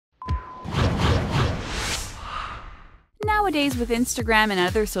Nowadays, with Instagram and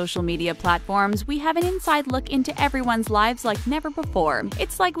other social media platforms, we have an inside look into everyone's lives like never before.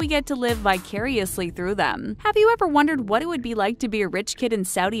 It's like we get to live vicariously through them. Have you ever wondered what it would be like to be a rich kid in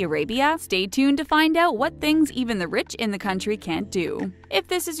Saudi Arabia? Stay tuned to find out what things even the rich in the country can't do. If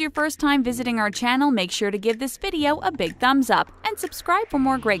this is your first time visiting our channel, make sure to give this video a big thumbs up and subscribe for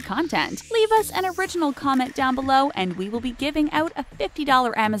more great content. Leave us an original comment down below and we will be giving out a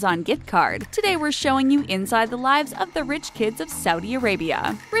 $50 Amazon gift card. Today we're showing you inside the lives of the rich kids of Saudi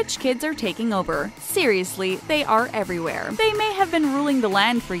Arabia. Rich kids are taking over. Seriously, they are everywhere. They may have been ruling the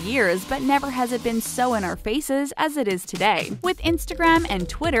land for years, but never has it been so in our faces as it is today. With Instagram and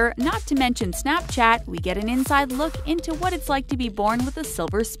Twitter, not to mention Snapchat, we get an inside look into what it's like to be born with a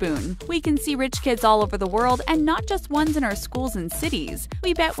silver spoon. We can see rich kids all over the world and not just ones in our schools and cities.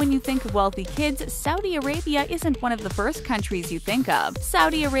 We bet when you think of wealthy kids, Saudi Arabia isn't one of the first countries you think of.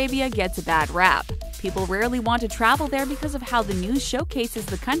 Saudi Arabia gets a bad rap. People rarely want to travel there because of how the news showcases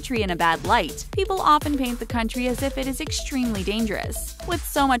the country in a bad light. People often paint the country as if it is extremely dangerous. With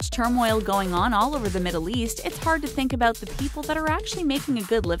so much turmoil going on all over the Middle East, it's hard to think about the people that are actually making a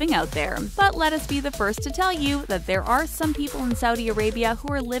good living out there. But let us be the first to tell you that there are some people in Saudi Arabia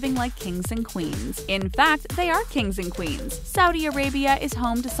who are living like kings and queens. In fact, they are kings and queens. Saudi Arabia is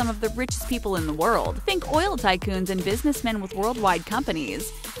home to some of the richest people in the world. Think oil tycoons and businessmen with worldwide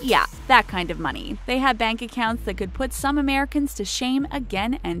companies. Yeah, that kind of money. They have bank accounts that could put some Americans to shame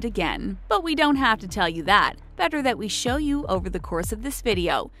again and again. But we don't have to tell you that. Better that we show you over the course of this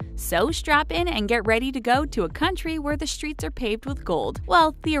video. So strap in and get ready to go to a country where the streets are paved with gold.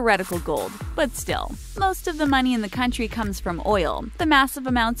 Well, theoretical gold, but still. Most of the money in the country comes from oil. The massive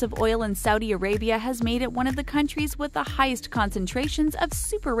amounts of oil in Saudi Arabia has made it one of the countries with the highest concentrations of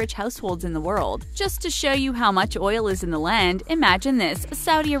super rich households in the world. Just to show you how much oil is in the land, imagine this.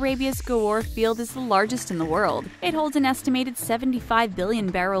 Saudi Arabia's Ghawar field is the largest in the world. It holds an estimated 75 billion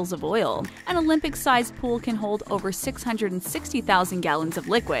barrels of oil. An Olympic-sized pool can hold over 660,000 gallons of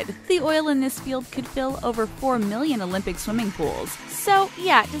liquid. The oil in this field could fill over 4 million Olympic swimming pools. So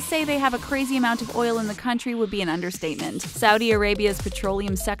yeah, to say they have a crazy amount of oil in the country would be an understatement. Saudi Arabia's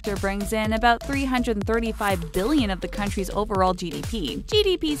petroleum sector brings in about 335 billion of the country's overall GDP.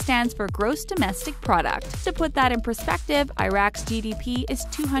 GDP stands for Gross Domestic Product. To put that in perspective, Iraq's GDP is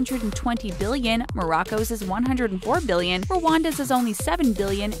 220 billion, Morocco's is 104 billion, Rwanda's is only 7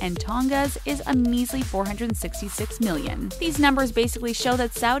 billion, and Tonga's is a measly 466 million. These numbers basically show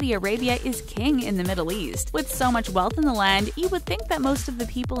that Saudi Arabia is king in the Middle East. With so much wealth in the land, you would think that most of the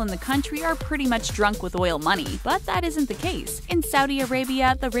people in the country are pretty much drunk with oil money, but that isn't the case. In Saudi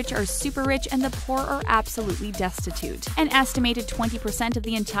Arabia, the rich are super rich and the poor are absolutely destitute. An estimated 20% of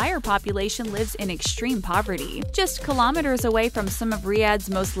the entire population lives in extreme poverty. Just kilometers away from some of Riyadh's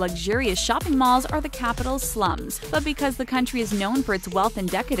most luxurious shopping malls are the capital's slums. But because the country is known for its wealth and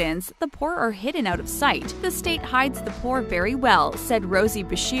decadence, the poor are hidden out of sight. The state hides the poor very well, said Rosie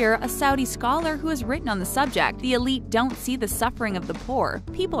Bashir, a Saudi scholar who has written on the subject. The elite don't see the suffering of the poor.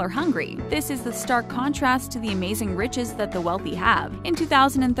 People are hungry. This is the stark contrast to the amazing riches that the wealthy have. In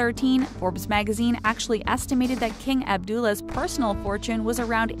 2013, Forbes magazine actually estimated that King Abdullah's personal fortune was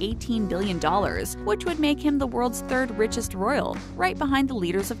around $18 billion, which would make him the world's third richest royal, right behind the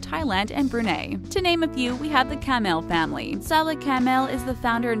leaders of Thailand and Brunei. To name a few, we have the Kamel family. Saleh Kamel is the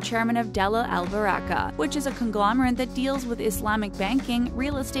founder and chairman of Della Al Baraka, which is a conglomerate that deals with Islamic banking,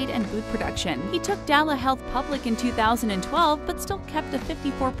 real estate, and food production. He took Dalla Health public in 2012, but still kept a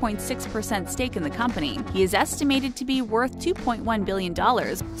 54.6% stake in the company. He is estimated to be worth $2.1 billion.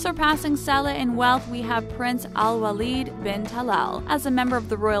 Surpassing Saleh in wealth, we have Prince Al-Walid bin Talal. As a member of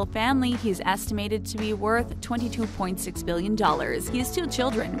the royal family, he is estimated to be worth $22.6 billion. He has two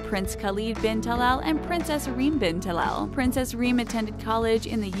children, Prince Khalid bin Talal and Princess Reem bin Talal. Princess Reem attended college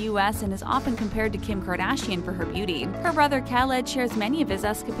in the US and is often compared to Kim Kardashian for her beauty. Her brother Khaled shares many of his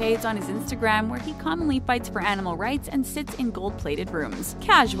escapades on his Instagram, where he commonly fights for animal rights and sits in gold-plated rooms.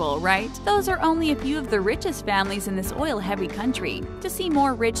 Casual, right? Those are only a few of the richest families in this oil-heavy country. To see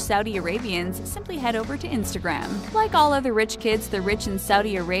more rich Saudi Arabians, simply head over to Instagram. Like all other rich kids, the rich in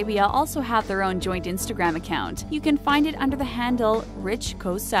Saudi Arabia also have their own joint Instagram account. You can find it under the handle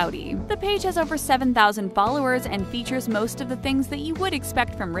 #RichCoSaudi. The page has over 7,000 followers and features most of the things that you would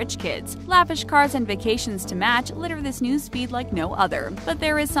expect from rich kids. Lavish cars and vacations to match litter this newsfeed like no other. But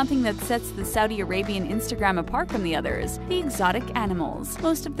there is something that sets the Saudi Arabian Instagram apart from the others: the exotic animals.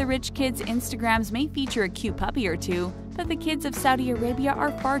 Most of the rich kids' Instagrams may feature a cute puppy or two, But the kids of Saudi Arabia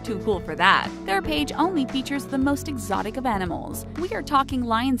are far too cool for that. Their page only features the most exotic of animals. We are talking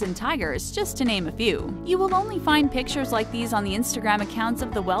lions and tigers, just to name a few. You will only find pictures like these on the Instagram accounts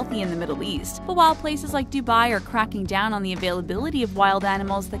of the wealthy in the Middle East. But while places like Dubai are cracking down on the availability of wild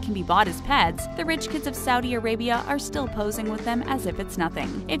animals that can be bought as pets, the rich kids of Saudi Arabia are still posing with them as if it's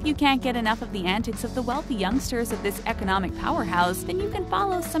nothing. If you can't get enough of the antics of the wealthy youngsters of this economic powerhouse, then you can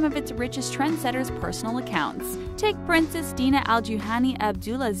follow some of its richest trendsetters' personal accounts. Take Princess Dina Al Juhani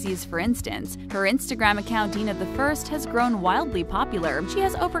Abdulaziz for instance. Her Instagram account Dina the First has grown wildly popular. She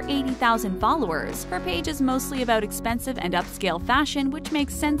has over 80,000 followers. Her page is mostly about expensive and upscale fashion, which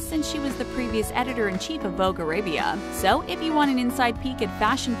makes sense since she was the previous editor-in-chief of Vogue Arabia. So if you want an inside peek at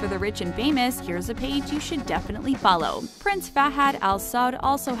fashion for the rich and famous, here's a page you should definitely follow. Prince Fahad Al Saud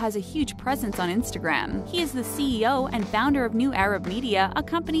also has a huge presence on Instagram. He is the CEO and founder of New Arab Media, a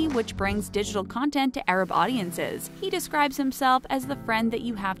company which brings digital content to Arab audiences. He describes himself as the friend that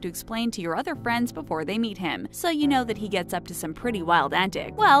you have to explain to your other friends before they meet him, so you know that he gets up to some pretty wild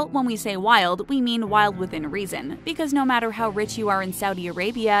antics. Well, when we say wild, we mean wild within reason, because no matter how rich you are in Saudi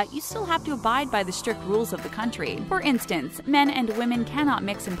Arabia, you still have to abide by the strict rules of the country. For instance, men and women cannot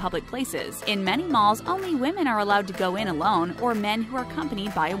mix in public places. In many malls, only women are allowed to go in alone, or men who are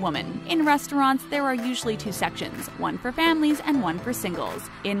accompanied by a woman. In restaurants, there are usually two sections, one for families and one for singles.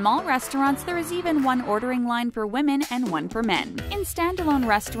 In mall restaurants, there is even one ordering line for women and one for men. In standalone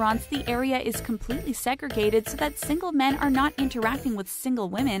restaurants, the area is completely segregated so that single men are not interacting with single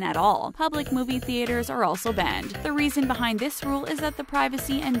women at all. Public movie theaters are also banned. The reason behind this rule is that the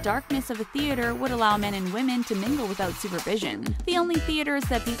privacy and darkness of a theater would allow men and women to mingle without supervision. The only theaters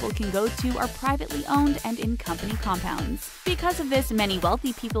that people can go to are privately owned and in company compounds. Because of this, many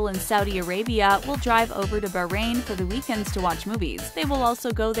wealthy people in Saudi Arabia will drive over to Bahrain for the weekends to watch movies. They will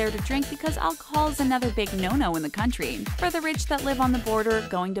also go there to drink because alcohol is another big no-no in the country. For the rich that live on the border,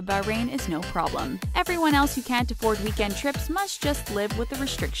 going to Bahrain is no problem. Everyone else who can't afford weekend trips must just live with the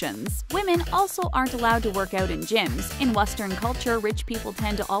restrictions. Women also aren't allowed to work out in gyms. In Western culture, rich people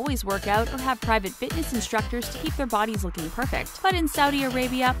tend to always work out or have private fitness instructors to keep their bodies looking perfect. But in Saudi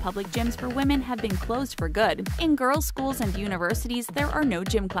Arabia, public gyms for women have been closed for good. In girls' schools and universities, there are no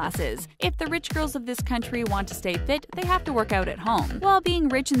gym classes. If the rich girls of this country want to stay fit, they have to work out at home. While being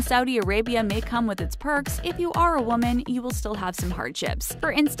rich in Saudi Arabia may come with its perks, if you are a woman, you will still have some hardships.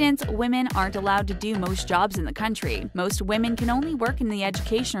 For instance, women aren't allowed to do most jobs in the country. Most women can only work in the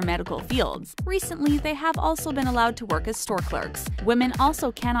education or medical fields. Recently, they have also been allowed to work as store clerks. Women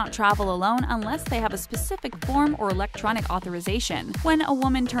also cannot travel alone unless they have a specific form or electronic authorization. When a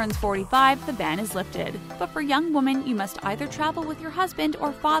woman turns 45, the ban is lifted. But for young women, you must either travel with your husband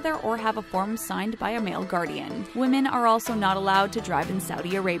or father or have a form signed by a male guardian. Women are also not allowed to drive in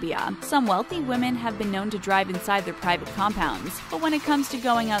Saudi Arabia. Some wealthy women have been known to drive inside their private compounds, but when it comes to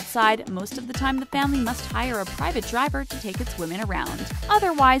going outside, most of the time the family must hire a private driver to take its women around.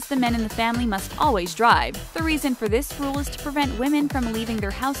 Otherwise, the men in the family must always drive. The reason for this rule is to prevent women from leaving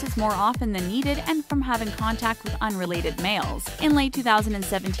their houses more often than needed and from having contact with unrelated males. In late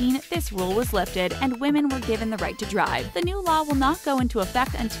 2017, this rule was lifted and women were given the right to drive. The new law will not go into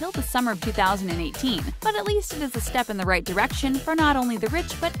effect until the summer of 2018, but at least it is a step in the right direction for not only the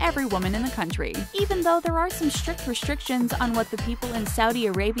rich but every woman in the country. Even though there are some strict restrictions on what the people in Saudi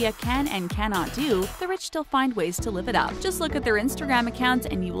Arabia can and cannot do, the rich still find ways to live it up. Just look at their Instagram accounts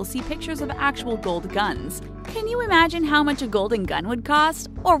and you will see pictures of actual gold guns. Can you imagine how much a golden gun would cost?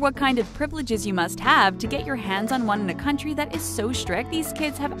 Or what kind of privileges you must have to get your hands on one in a country that is so strict? These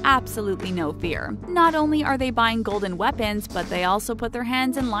kids have absolutely no fear. Not only are they buying golden weapons, but they also put their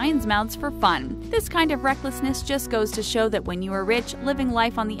hands in lions' mouths for fun. This kind of recklessness just goes to show that when you are rich, living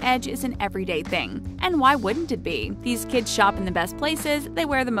life on the edge is an everyday thing. And why wouldn't it be? These kids shop in the best places, they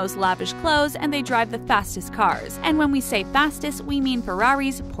wear the most lavish clothes, and they drive the fastest cars. And when we say fastest, we mean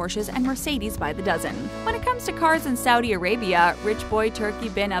Ferraris, Porsches, and Mercedes by the dozen. When it comes to cars in Saudi Arabia, rich boy Turki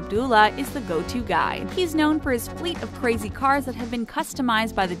bin Abdullah is the go-to guy. He's known for his fleet of crazy cars that have been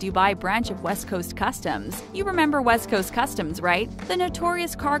customized by the Dubai branch of West Coast Customs. You remember West Coast Customs, right? The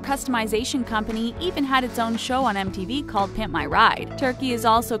notorious car customization company even had its own show on MTV called Pimp My Ride. Turki is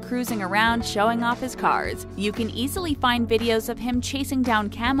also cruising around showing off his cars. You can easily find videos of him chasing down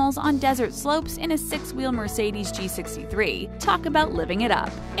camels on desert slopes in a 6-wheel Mercedes G63. Talk about living it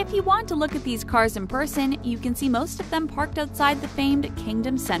up. If you want to look at these cars in person, you can see most of them parked outside the famed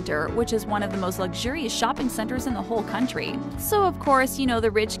Kingdom Center, which is one of the most luxurious shopping centers in the whole country. So of course, you know the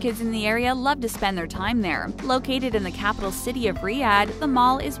rich kids in the area love to spend their time there. Located in the capital city of Riyadh, the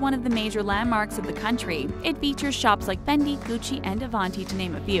mall is one of the major landmarks of the country. It features shops like Fendi, Gucci, and Avanti, to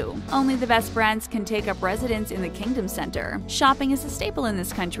name a few. Only the best brands can take up residence in the Kingdom Center. Shopping is a staple in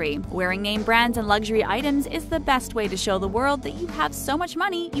this country. Wearing name brands and luxury items is the best way to show the world that you have so much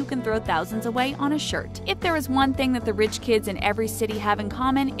money you can throw thousands away on a shirt. If there is one thing that the rich kids in every city have in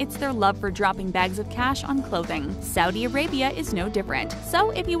common, it's their love for dropping bags of cash on clothing. Saudi Arabia is no different.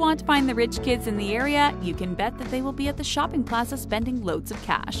 So if you want to find the rich kids in the area, you can bet that they will be at the shopping plaza spending loads of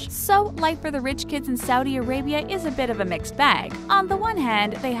cash. So life for the rich kids in Saudi Arabia is a bit of a mixed bag. On the one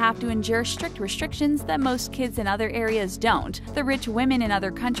hand, they have to endure strict restrictions that most kids in other areas don't. The rich women in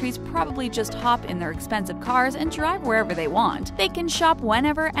other countries probably just hop in their expensive cars and drive wherever they want. They can shop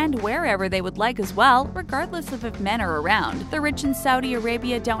whenever and wherever they would like as well, regardless of if men are around. The rich in Saudi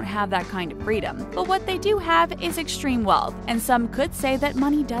Arabia don't have that kind of freedom. But what they do have is extreme wealth, and some could say that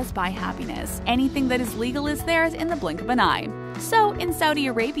money does buy happiness. Anything that is legal is theirs in the blink of an eye. So, in Saudi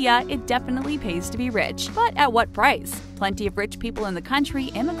Arabia, it definitely pays to be rich. But at what price? Plenty of rich people in the country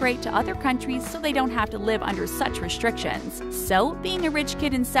immigrate to other countries so they don't have to live under such restrictions. So, being a rich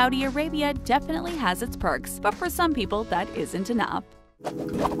kid in Saudi Arabia definitely has its perks, but for some people, that isn't enough.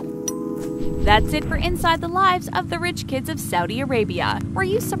 That's it for Inside the Lives of the Rich Kids of Saudi Arabia. Were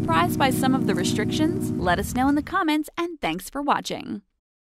you surprised by some of the restrictions? Let us know in the comments, and thanks for watching.